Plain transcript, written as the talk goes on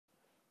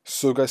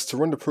So guys, to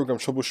run the program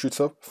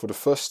Troubleshooter, for the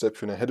first step,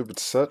 you're going to head over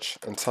to search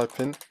and type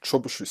in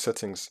Troubleshoot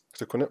settings.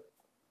 Click on it.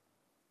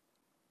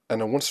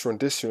 And then once you're on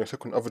this, you're going to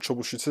click on other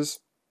troubleshooters.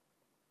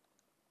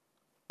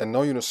 And now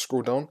you're going to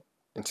scroll down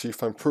until you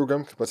find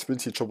Program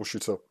Compatibility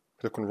Troubleshooter.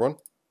 Click on Run.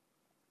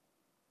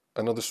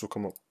 And now this will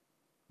come up.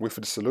 Wait for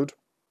this to load.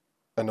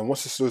 And then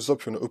once this loads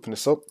up, you're going to open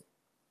this up.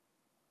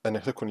 And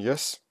then click on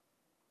Yes.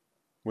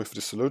 Wait for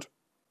this to load.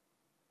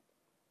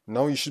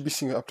 Now you should be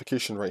seeing an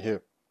application right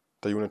here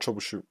that you want to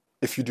troubleshoot.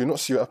 If you do not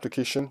see your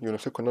application, you're going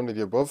to click on none of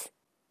the above.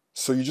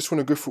 So you just want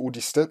to go through all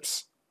these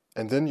steps,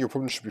 and then your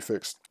problem should be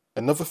fixed.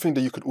 Another thing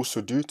that you could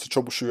also do to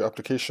troubleshoot your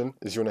application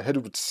is you want to head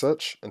over to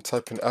search and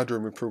type in add or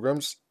remove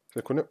programs.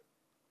 Click on it.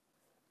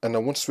 And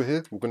now once we're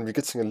here, we're going to be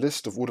getting a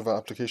list of all of our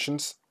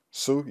applications.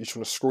 So you just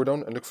want to scroll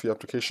down and look for your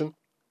application.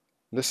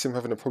 Let's say I'm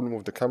having a problem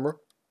with the camera.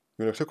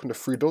 You're going to click on the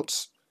three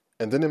dots,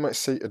 and then it might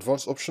say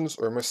advanced options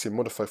or it might say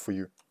modify for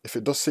you. If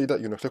it does say that,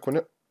 you're going to click on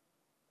it.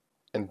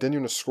 And then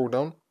you're going to scroll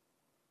down,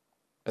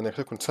 and then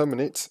click on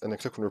terminate, and then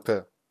click on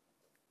repair.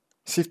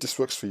 See if this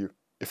works for you.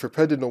 If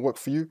repair did not work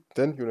for you,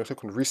 then you're going to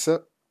click on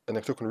reset, and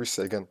then click on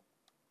reset again.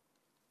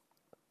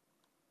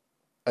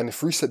 And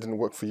if reset didn't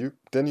work for you,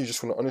 then you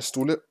just want to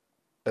uninstall it,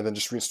 and then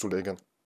just reinstall it again.